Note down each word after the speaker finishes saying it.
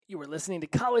You were listening to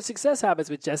College Success Habits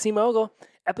with Jesse Mogul,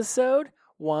 episode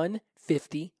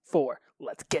 154.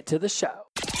 Let's get to the show.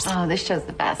 Oh, this show's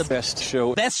the best. The best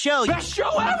show. Best show. Best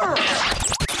show ever!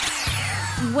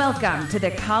 Welcome to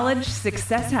the College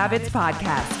Success Habits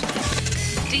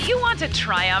Podcast. Do you want to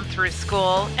triumph through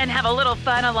school and have a little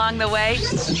fun along the way?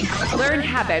 Learn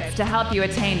habits to help you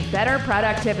attain better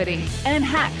productivity And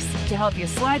hacks to help you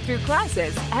slide through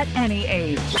classes at any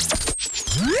age.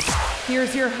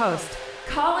 Here's your host,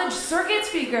 college circuit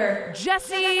speaker,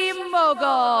 Jesse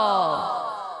Mogul.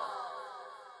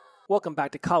 Welcome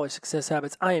back to College Success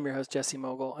Habits. I am your host, Jesse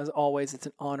Mogul. As always, it's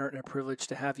an honor and a privilege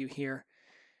to have you here.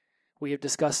 We have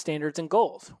discussed standards and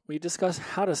goals. We've discussed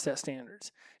how to set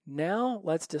standards. Now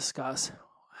let's discuss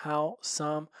how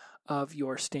some of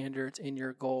your standards and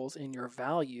your goals and your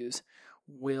values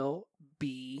will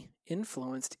be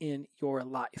influenced in your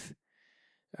life.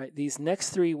 All right, these next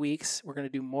 3 weeks, we're going to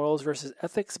do morals versus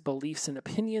ethics, beliefs and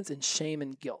opinions, and shame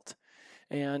and guilt.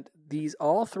 And these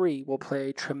all three will play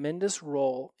a tremendous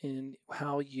role in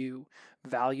how you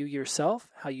value yourself,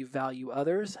 how you value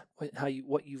others,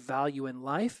 what you value in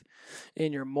life,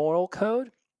 in your moral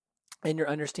code, and your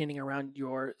understanding around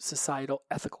your societal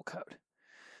ethical code.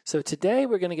 So today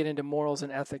we're going to get into morals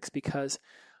and ethics because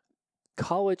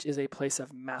college is a place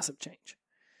of massive change.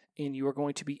 And you are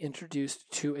going to be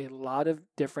introduced to a lot of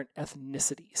different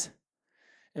ethnicities.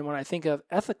 And when I think of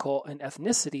ethical and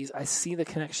ethnicities, I see the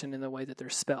connection in the way that they're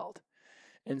spelled.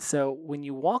 And so when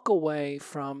you walk away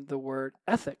from the word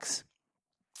ethics,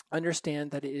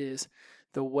 understand that it is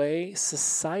the way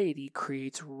society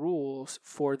creates rules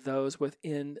for those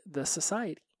within the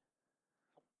society.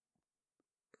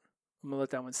 I'm going to let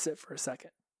that one sit for a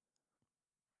second.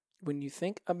 When you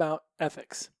think about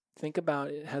ethics, think about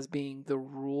it as being the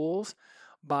rules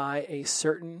by a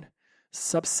certain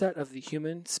subset of the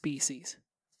human species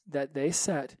that they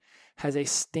set has a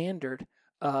standard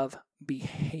of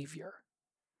behavior.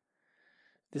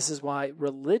 This is why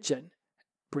religion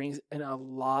brings in a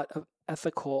lot of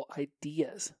ethical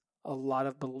ideas. A lot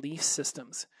of belief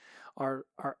systems are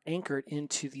anchored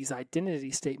into these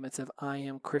identity statements of I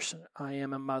am Christian, I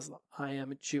am a Muslim, I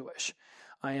am a Jewish,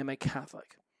 I am a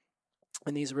Catholic.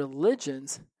 And these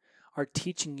religions are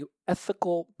teaching you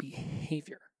ethical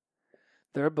behavior.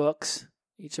 Their books,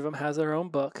 each of them has their own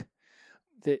book.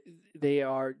 They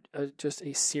are just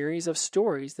a series of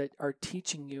stories that are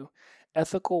teaching you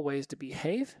ethical ways to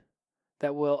behave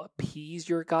that will appease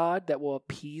your God, that will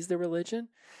appease the religion.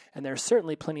 And there's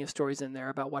certainly plenty of stories in there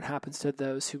about what happens to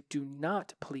those who do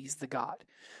not please the God,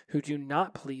 who do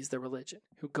not please the religion,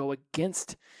 who go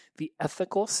against the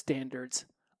ethical standards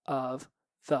of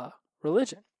the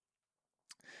religion.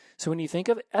 So when you think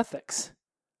of ethics,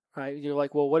 right, you're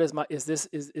like, well, what is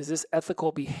this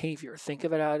ethical behavior? Think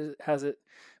of it as it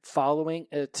following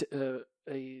a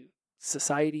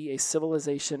society, a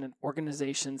civilization, an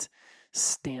organization's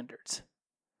standards,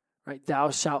 right? Thou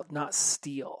shalt not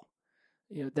steal.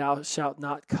 Thou shalt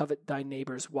not covet thy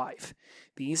neighbor's wife.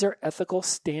 These are ethical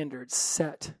standards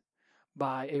set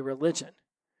by a religion.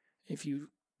 If you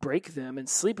break them and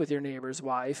sleep with your neighbor's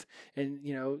wife and,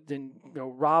 then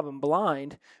rob them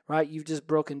blind, right? You've just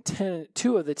broken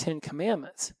 2 of the 10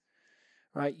 commandments,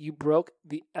 right? You broke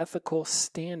the ethical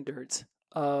standards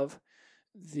of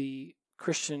the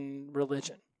Christian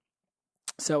religion.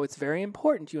 So it's very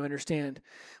important you understand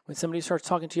when somebody starts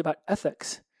talking to you about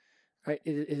ethics, right?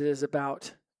 It is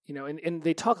about, and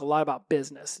they talk a lot about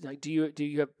business. Like, do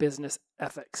you have business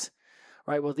ethics,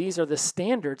 right? Well, these are the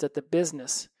standards that the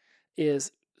business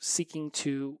is seeking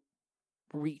to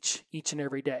reach each and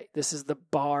every day. This is the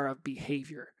bar of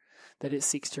behavior that it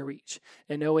seeks to reach.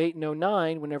 In 08 and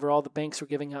 09, whenever all the banks were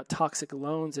giving out toxic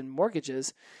loans and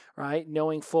mortgages, right,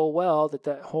 knowing full well that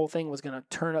that whole thing was going to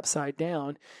turn upside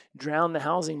down, drown the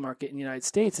housing market in the United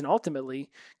States, and ultimately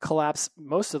collapse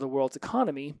most of the world's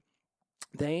economy,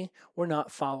 they were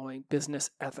not following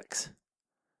business ethics.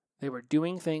 They were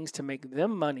doing things to make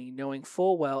them money, knowing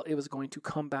full well it was going to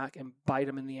come back and bite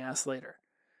them in the ass later.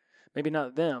 Maybe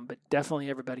not them, but definitely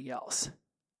everybody else.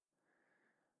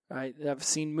 Right? I've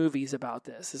seen movies about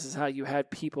this. This is how you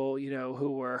had people,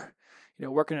 who were,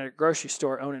 working at a grocery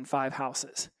store owning 5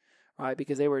 houses, right?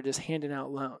 Because they were just handing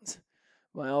out loans.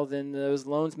 Well, then those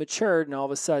loans matured, and all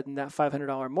of a sudden that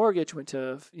 $500 mortgage went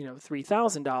to,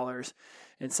 $3,000,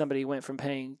 and somebody went from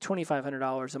paying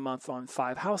 $2,500 a month on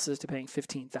 5 houses to paying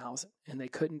 $15,000, and they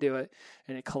couldn't do it,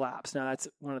 and it collapsed. Now, that's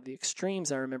one of the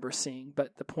extremes I remember seeing,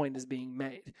 but the point is being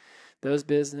made. Those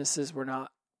businesses were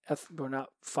not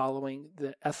following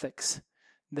the ethics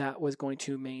that was going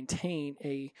to maintain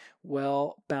a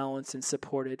well-balanced and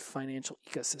supported financial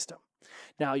ecosystem.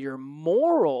 Now, your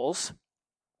morals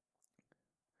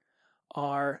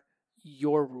are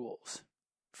your rules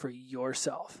for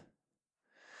yourself.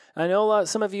 I know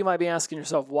some of you might be asking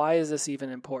yourself, why is this even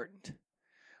important?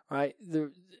 Right?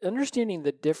 Understanding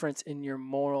the difference in your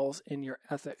morals and your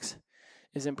ethics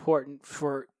is important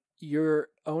for your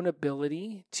own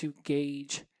ability to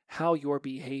gauge how your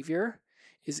behavior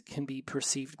can be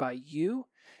perceived by you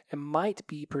and might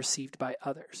be perceived by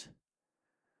others.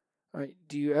 Right?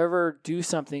 Do you ever do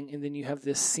something and then you have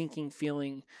this sinking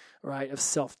feeling, right, of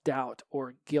self-doubt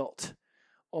or guilt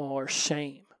or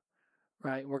shame?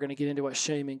 Right? We're going to get into what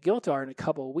shame and guilt are in a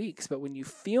couple of weeks, but when you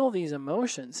feel these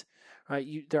emotions, right,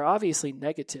 they're obviously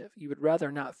negative. You would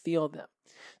rather not feel them.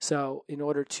 So in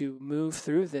order to move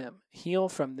through them, heal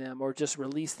from them, or just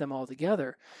release them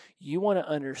altogether, you want to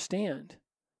understand,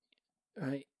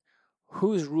 right,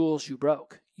 whose rules you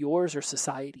broke, yours or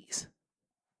society's.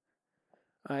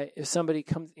 Right? If somebody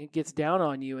comes and gets down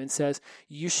on you and says,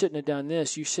 you shouldn't have done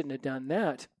this, you shouldn't have done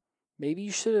that, maybe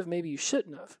you should have, maybe you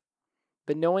shouldn't have.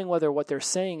 But knowing whether what they're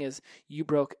saying is you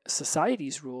broke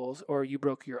society's rules or you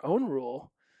broke your own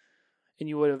rule, and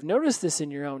you would have noticed this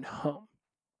in your own home.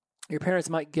 Your parents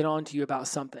might get on to you about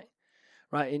something,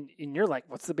 right? And you're like,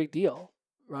 what's the big deal,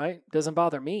 right? Doesn't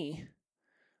bother me.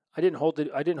 I didn't hold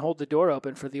the door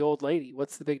open for the old lady.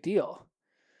 What's the big deal,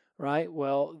 right?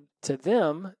 Well, to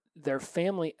them, their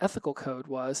family ethical code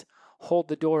was hold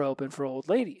the door open for old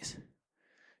ladies.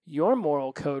 Your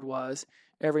moral code was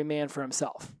every man for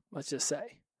himself, let's just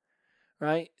say,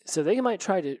 right? So they might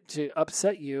try to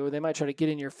upset you. They might try to get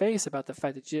in your face about the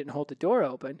fact that you didn't hold the door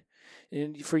open.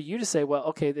 And for you to say, well,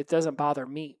 okay, that doesn't bother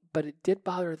me, but it did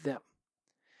bother them.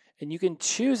 And you can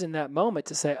choose in that moment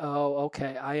to say, oh,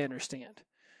 okay, I understand,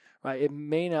 right? It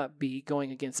may not be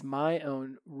going against my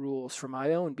own rules for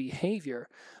my own behavior,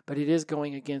 but it is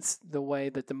going against the way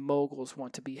that the moguls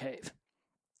want to behave.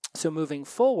 So moving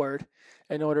forward,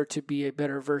 in order to be a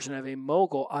better version of a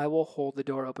mogul, I will hold the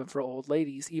door open for old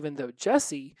ladies, even though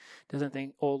Jesse doesn't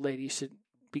think old ladies should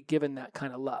be given that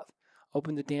kind of love.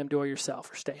 Open the damn door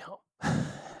yourself or stay home.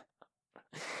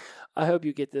 I hope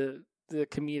you get the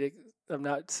comedic. I'm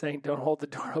not saying don't hold the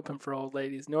door open for old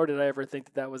ladies, nor did I ever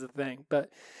think that was a thing, but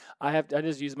I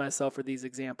just use myself for these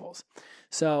examples.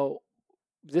 So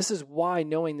this is why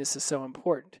knowing this is so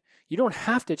important. You don't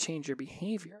have to change your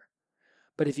behavior.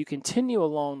 But if you continue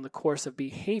along the course of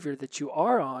behavior that you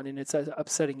are on and it's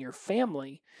upsetting your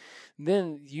family,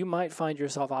 then you might find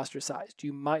yourself ostracized.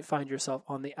 You might find yourself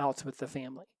on the outs with the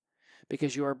family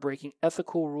because you are breaking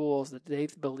ethical rules that they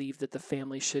believe that the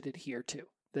family should adhere to.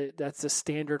 That's the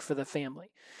standard for the family.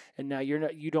 And now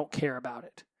you don't care about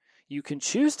it. You can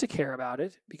choose to care about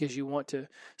it because you want to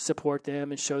support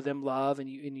them and show them love, and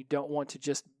you don't want to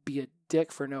just be a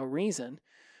dick for no reason.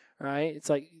 Right? It's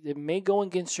like it may go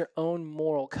against your own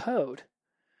moral code.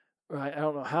 Right? I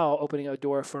don't know how opening a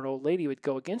door for an old lady would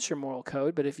go against your moral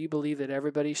code, but if you believe that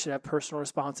everybody should have personal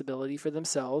responsibility for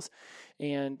themselves,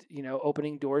 and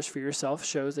opening doors for yourself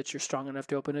shows that you're strong enough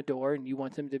to open a door and you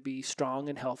want them to be strong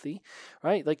and healthy,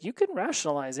 right? Like you can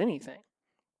rationalize anything.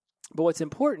 But what's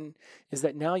important is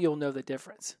that now you'll know the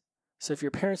difference. So if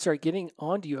your parents start getting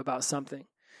onto you about something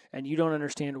and you don't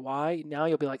understand why, now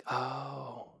you'll be like,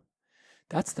 oh,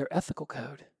 that's their ethical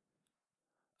code.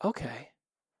 Okay,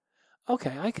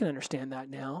 I can understand that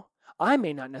now. I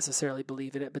may not necessarily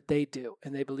believe in it, but they do,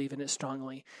 and they believe in it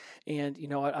strongly. And you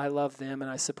know what? I love them and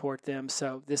I support them.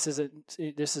 So this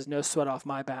is no sweat off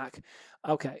my back.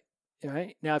 Okay, all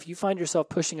right. Now, if you find yourself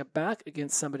pushing it back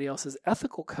against somebody else's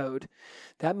ethical code,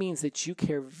 that means that you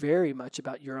care very much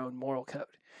about your own moral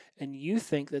code, and you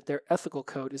think that their ethical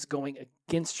code is going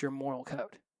against your moral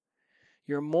code.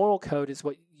 Your moral code is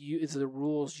is the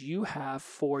rules you have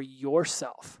for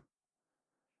yourself.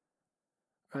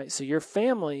 Right? So your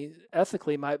family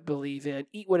ethically might believe in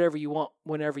eat whatever you want,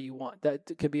 whenever you want.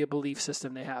 That could be a belief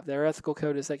system they have. Their ethical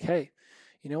code is like, hey,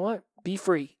 you know what? Be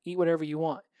free. Eat whatever you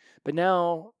want. But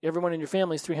now everyone in your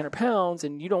family is 300 pounds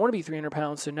and you don't want to be 300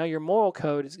 pounds. So now your moral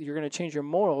code is you're going to change your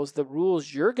morals. The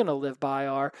rules you're going to live by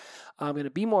are I'm going to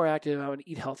be more active. I'm going to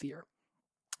eat healthier.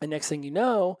 And next thing you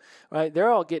know, right, they're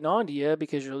all getting on to you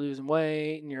because you're losing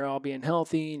weight and you're all being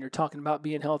healthy and you're talking about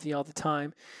being healthy all the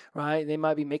time, right? They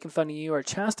might be making fun of you or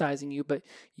chastising you, but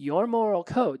your moral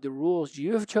code, the rules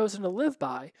you have chosen to live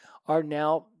by, are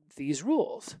now these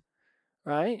rules,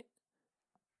 right?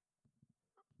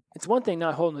 It's one thing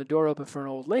not holding the door open for an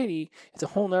old lady. It's a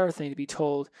whole other thing to be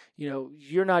told,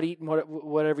 you're not eating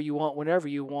whatever you want whenever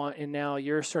you want, and now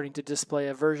you're starting to display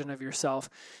a version of yourself.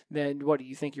 Then what, do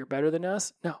you think you're better than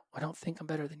us? No, I don't think I'm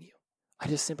better than you. I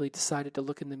just simply decided to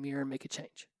look in the mirror and make a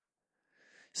change.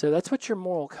 So that's what your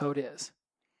moral code is.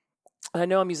 I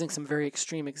know I'm using some very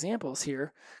extreme examples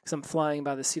here because I'm flying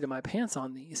by the seat of my pants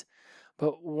on these.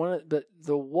 But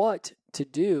the what to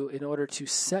do in order to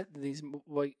set these,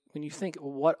 when you think,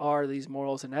 what are these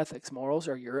morals and ethics? Morals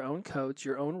are your own codes,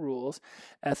 your own rules.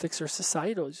 Ethics are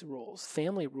societal rules,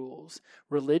 family rules,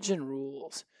 religion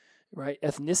rules, right?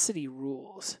 Ethnicity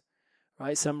rules,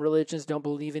 right? Some religions don't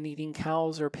believe in eating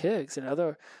cows or pigs, and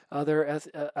other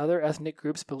ethnic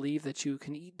groups believe that you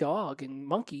can eat dog and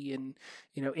monkey, and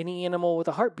any animal with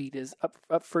a heartbeat is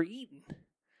up for eating.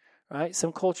 Right?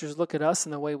 Some cultures look at us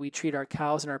and the way we treat our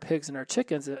cows and our pigs and our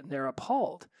chickens, and they're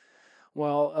appalled.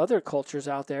 While other cultures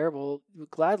out there will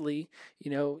gladly,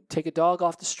 take a dog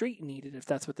off the street and eat it if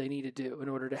that's what they need to do in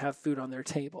order to have food on their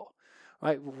table.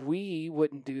 Right? We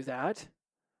wouldn't do that.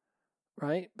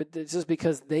 Right? But just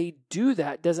because they do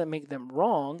that doesn't make them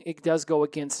wrong. It does go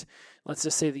against, let's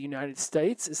just say, the United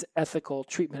States' ethical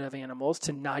treatment of animals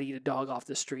to not eat a dog off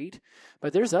the street.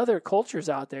 But there's other cultures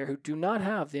out there who do not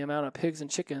have the amount of pigs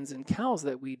and chickens and cows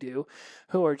that we do,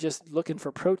 who are just looking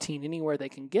for protein anywhere they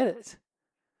can get it.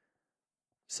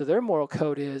 So their moral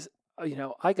code is,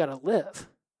 I got to live.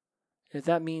 If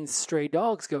that means stray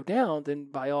dogs go down,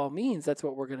 then by all means, that's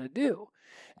what we're going to do.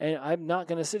 And I'm not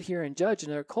going to sit here and judge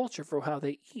their culture for how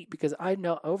they eat because I'm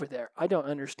not over there. I don't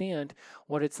understand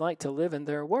what it's like to live in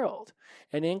their world.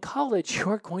 And in college,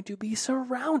 you're going to be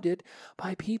surrounded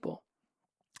by people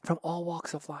from all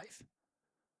walks of life.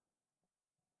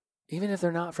 Even if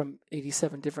they're not from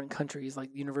 87 different countries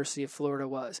like the University of Florida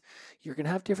was, you're going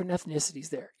to have different ethnicities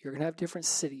there. You're going to have different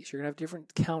cities. You're going to have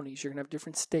different counties. You're going to have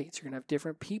different states. You're going to have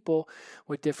different people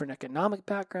with different economic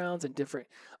backgrounds and different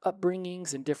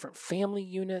upbringings and different family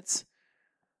units.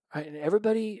 Right? And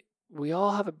everybody, we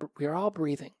are all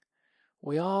breathing.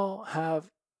 We all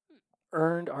have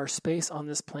earned our space on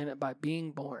this planet by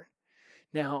being born.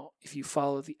 Now, if you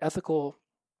follow the ethical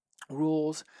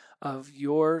rules of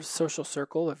your social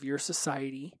circle, of your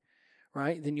society,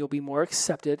 right, then you'll be more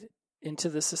accepted into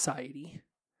the society,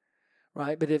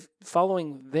 right? But if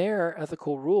following their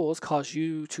ethical rules cause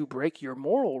you to break your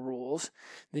moral rules,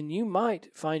 then you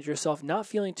might find yourself not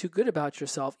feeling too good about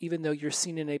yourself, even though you're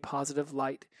seen in a positive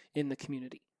light in the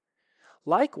community.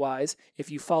 Likewise, if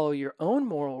you follow your own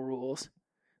moral rules,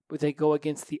 but they go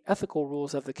against the ethical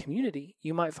rules of the community,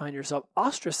 you might find yourself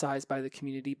ostracized by the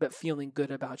community, but feeling good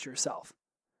about yourself.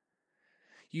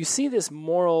 You see this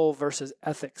moral versus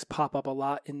ethics pop up a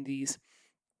lot in these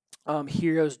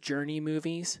hero's journey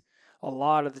movies. A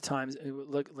lot of the times,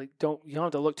 you don't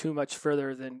have to look too much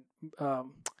further than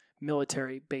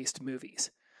military-based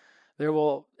movies. There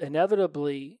will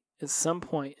inevitably, at some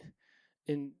point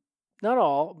in not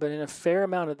all, but in a fair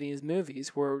amount of these movies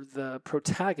where the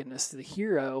protagonist, the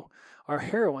hero or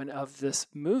heroine of this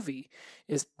movie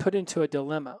is put into a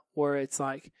dilemma where it's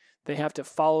like they have to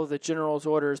follow the general's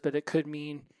orders, but it could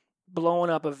mean blowing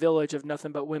up a village of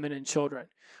nothing but women and children.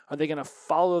 Are they going to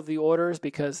follow the orders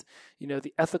because,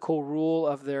 the ethical rule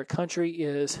of their country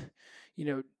is,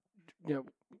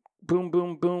 boom,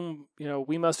 boom, boom,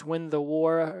 we must win the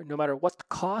war no matter what the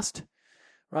cost?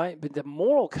 Right? But the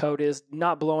moral code is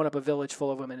not blowing up a village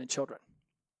full of women and children.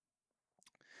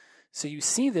 So you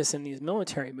see this in these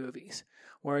military movies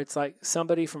where it's like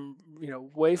somebody from,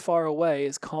 way far away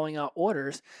is calling out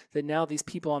orders that now these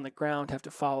people on the ground have to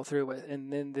follow through with.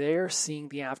 And then they're seeing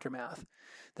the aftermath.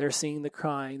 They're seeing the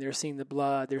crying. They're seeing the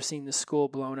blood. They're seeing the school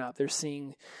blown up. They're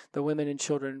seeing the women and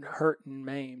children hurt and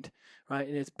maimed. Right?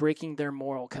 And it's breaking their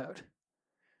moral code.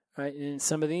 Right? And in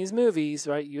some of these movies,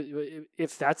 right,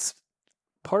 if that's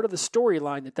part of the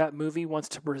storyline that movie wants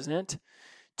to present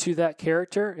to that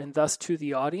character and thus to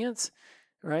the audience,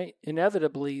 right?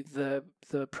 Inevitably, the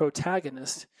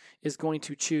protagonist is going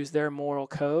to choose their moral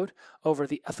code over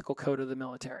the ethical code of the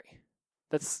military.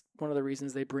 That's one of the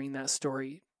reasons they bring that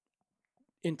story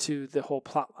into the whole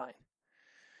plot line,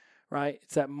 right?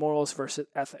 It's that morals versus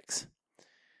ethics.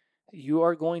 You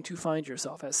are going to find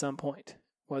yourself at some point,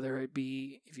 whether it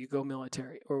be if you go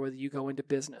military or whether you go into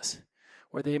business,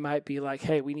 where they might be like,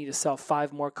 hey, we need to sell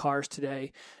 5 more cars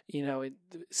today,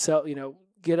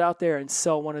 get out there and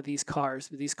sell one of these cars.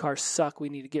 These cars suck. We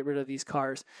need to get rid of these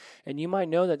cars. And you might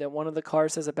know that one of the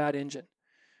cars has a bad engine,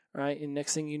 right? And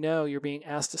next thing you know, you're being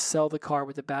asked to sell the car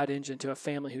with a bad engine to a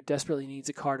family who desperately needs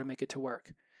a car to make it to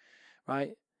work,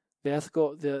 right? The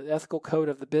ethical code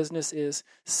of the business is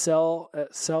sell,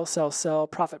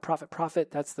 profit.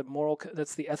 That's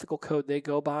the ethical code they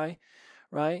go by,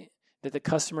 right? That the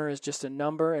customer is just a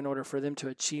number in order for them to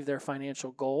achieve their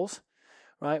financial goals,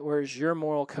 right? Whereas your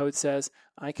moral code says,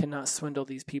 I cannot swindle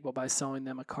these people by selling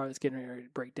them a car that's getting ready to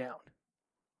break down.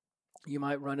 You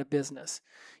might run a business.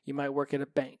 You might work at a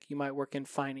bank. You might work in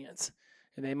finance.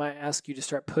 And they might ask you to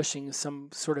start pushing some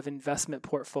sort of investment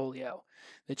portfolio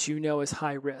that you know is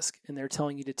high risk, and they're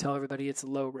telling you to tell everybody it's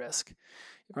low risk,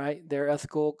 right? Their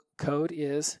ethical code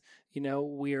is,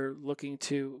 we are looking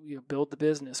to build the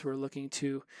business. We're looking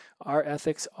to, our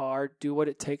ethics are do what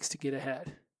it takes to get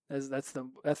ahead. That's the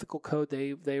ethical code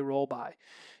they roll by.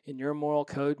 And your moral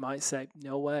code might say,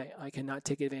 no way, I cannot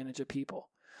take advantage of people.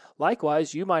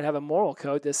 Likewise, you might have a moral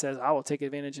code that says, I will take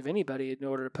advantage of anybody in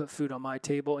order to put food on my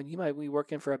table. And you might be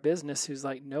working for a business who's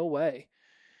like, no way.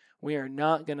 We are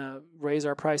not going to raise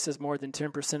our prices more than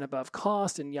 10% above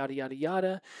cost and yada, yada,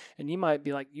 yada. And you might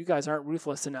be like, you guys aren't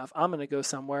ruthless enough. I'm going to go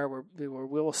somewhere where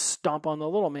we'll stomp on the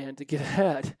little man to get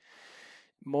ahead.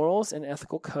 Morals and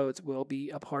ethical codes will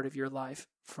be a part of your life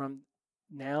from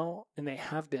now, and they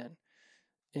have been,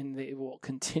 and they will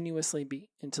continuously be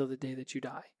until the day that you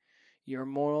die. Your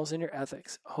morals and your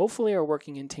ethics hopefully are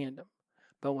working in tandem,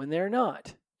 but when they're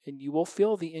not, and you will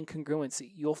feel the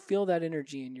incongruency, you'll feel that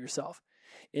energy in yourself.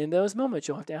 In those moments,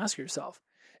 you'll have to ask yourself,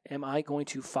 am I going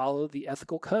to follow the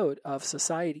ethical code of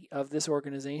society, of this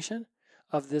organization,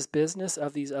 of this business,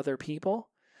 of these other people,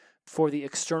 for the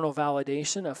external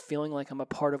validation of feeling like I'm a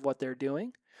part of what they're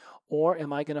doing? Or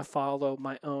am I going to follow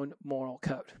my own moral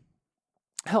code?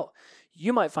 Hell,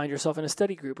 you might find yourself in a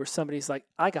study group where somebody's like,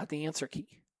 I got the answer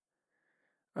key,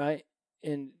 right?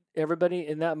 And everybody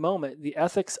in that moment, the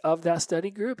ethics of that study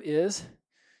group is,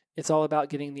 it's all about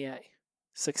getting the A.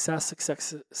 Success,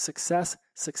 success, success,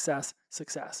 success,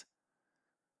 success.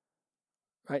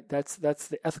 Right? That's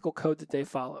the ethical code that they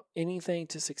follow. Anything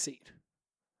to succeed.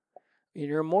 And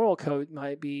your moral code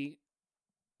might be,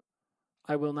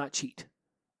 I will not cheat.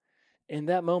 In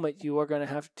that moment, you are going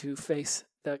to have to face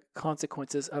the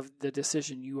consequences of the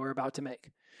decision you are about to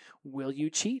make. Will you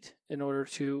cheat in order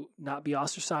to not be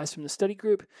ostracized from the study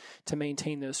group, to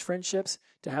maintain those friendships,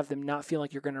 to have them not feel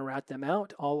like you're going to rat them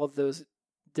out, all of those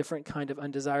different kind of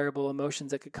undesirable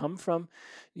emotions that could come from,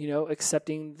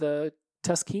 accepting the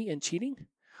test key and cheating?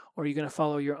 Or are you going to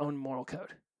follow your own moral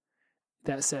code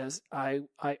that says, I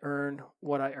earn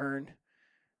what I earn,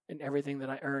 and everything that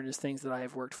I earn is things that I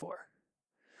have worked for?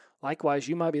 Likewise,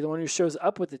 you might be the one who shows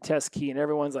up with the test key and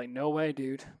everyone's like, no way,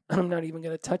 dude. I'm not even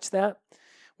going to touch that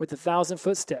with the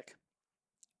 1,000-foot stick.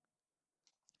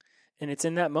 And it's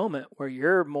in that moment where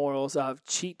your morals of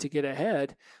cheat to get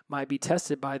ahead might be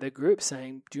tested by the group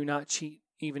saying, do not cheat,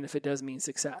 even if it does mean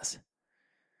success.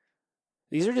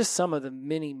 These are just some of the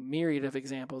many myriad of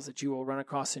examples that you will run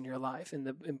across in your life. And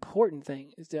the important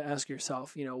thing is to ask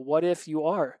yourself, what if you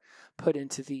are put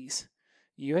into these?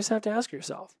 You just have to ask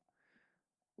yourself,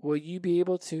 will you be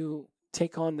able to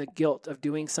take on the guilt of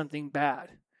doing something bad?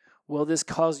 Will this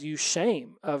cause you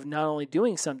shame of not only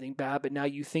doing something bad, but now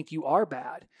you think you are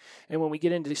bad? And when we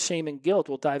get into shame and guilt,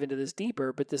 we'll dive into this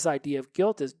deeper, but this idea of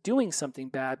guilt is doing something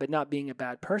bad, but not being a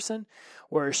bad person,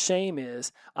 whereas shame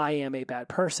is, I am a bad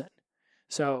person.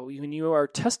 So when you are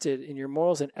tested and your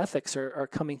morals and ethics are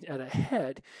coming at a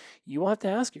head, you will have to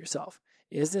ask yourself,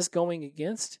 is this going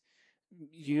against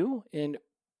you? And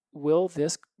will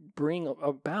this bring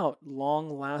about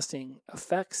long-lasting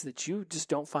effects that you just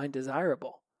don't find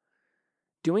desirable?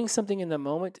 Doing something in the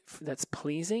moment that's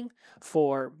pleasing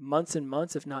for months and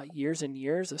months, if not years and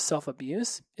years of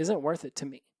self-abuse isn't worth it to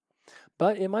me.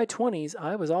 But in my 20s,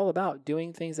 I was all about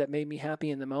doing things that made me happy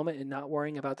in the moment and not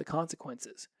worrying about the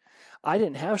consequences. I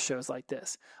didn't have shows like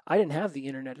this. I didn't have the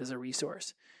internet as a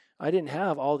resource. I didn't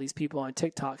have all these people on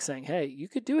TikTok saying, hey, you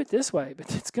could do it this way,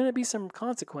 but it's going to be some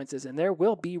consequences and there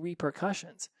will be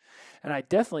repercussions. And I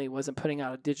definitely wasn't putting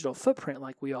out a digital footprint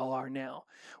like we all are now,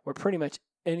 where pretty much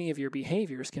any of your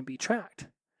behaviors can be tracked.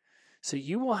 So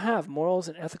you will have morals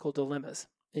and ethical dilemmas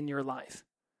in your life.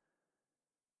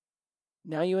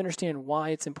 Now you understand why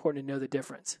it's important to know the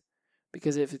difference.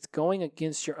 Because if it's going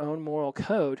against your own moral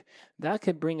code, that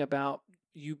could bring about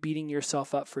you beating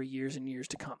yourself up for years and years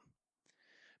to come.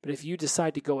 But if you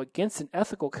decide to go against an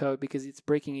ethical code because it's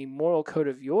breaking a moral code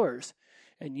of yours,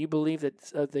 and you believe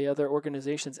that the other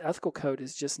organization's ethical code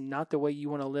is just not the way you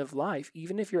want to live life,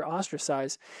 even if you're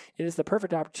ostracized, it is the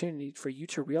perfect opportunity for you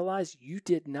to realize you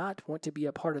did not want to be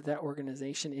a part of that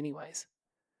organization anyways.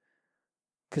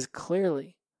 Because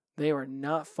clearly, they were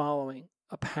not following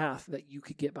a path that you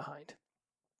could get behind.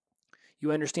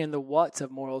 You understand the what's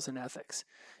of morals and ethics.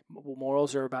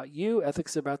 Morals are about you,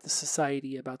 ethics are about the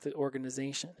society, about the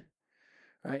organization.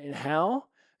 Right? And how?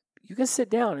 You can sit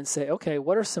down and say, okay,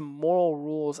 what are some moral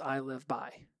rules I live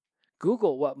by?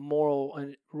 Google what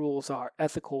moral rules are,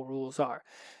 ethical rules are.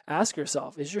 Ask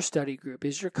yourself, is your study group,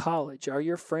 is your college, are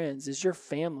your friends, is your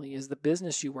family, is the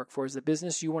business you work for, is the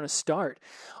business you want to start,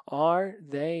 are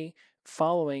they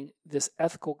following this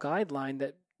ethical guideline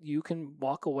that you can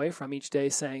walk away from each day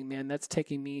saying, man, that's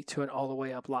taking me to an all the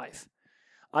way up life.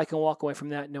 I can walk away from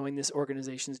that knowing this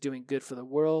organization is doing good for the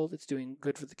world, it's doing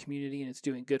good for the community, and it's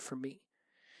doing good for me.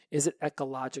 Is it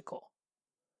ecological?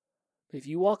 If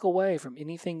you walk away from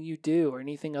anything you do or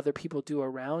anything other people do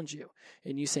around you,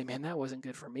 and you say, man, that wasn't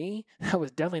good for me, that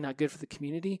was definitely not good for the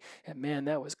community, and man,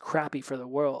 that was crappy for the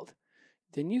world,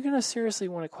 then you're going to seriously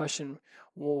want to question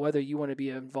whether you want to be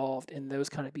involved in those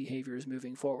kind of behaviors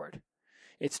moving forward.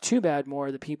 It's too bad more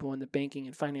of the people in the banking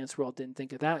and finance world didn't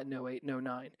think of that in 08 and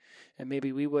 09, and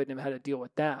maybe we wouldn't have had to deal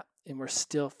with that, and we're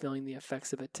still feeling the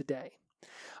effects of it today.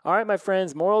 All right, my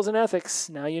friends, morals and ethics,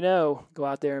 now you know, go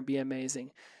out there and be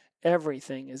amazing.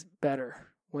 Everything is better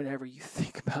whenever you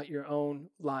think about your own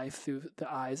life through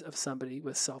the eyes of somebody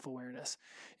with self-awareness.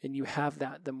 And you have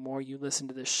that the more you listen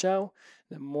to this show,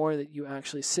 the more that you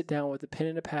actually sit down with a pen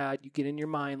and a pad, you get in your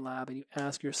mind lab and you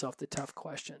ask yourself the tough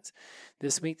questions.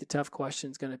 This week, the tough question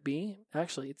is going to be,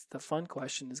 actually, it's the fun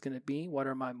question is going to be, what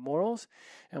are my morals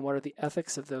and what are the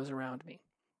ethics of those around me?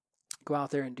 Go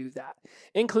out there and do that.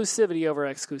 Inclusivity over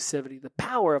exclusivity, the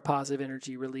power of positive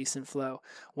energy, release and flow.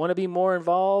 Want to be more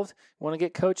involved? Want to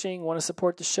get coaching? Want to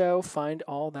support the show? Find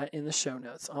all that in the show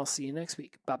notes. I'll see you next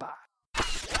week. Bye-bye.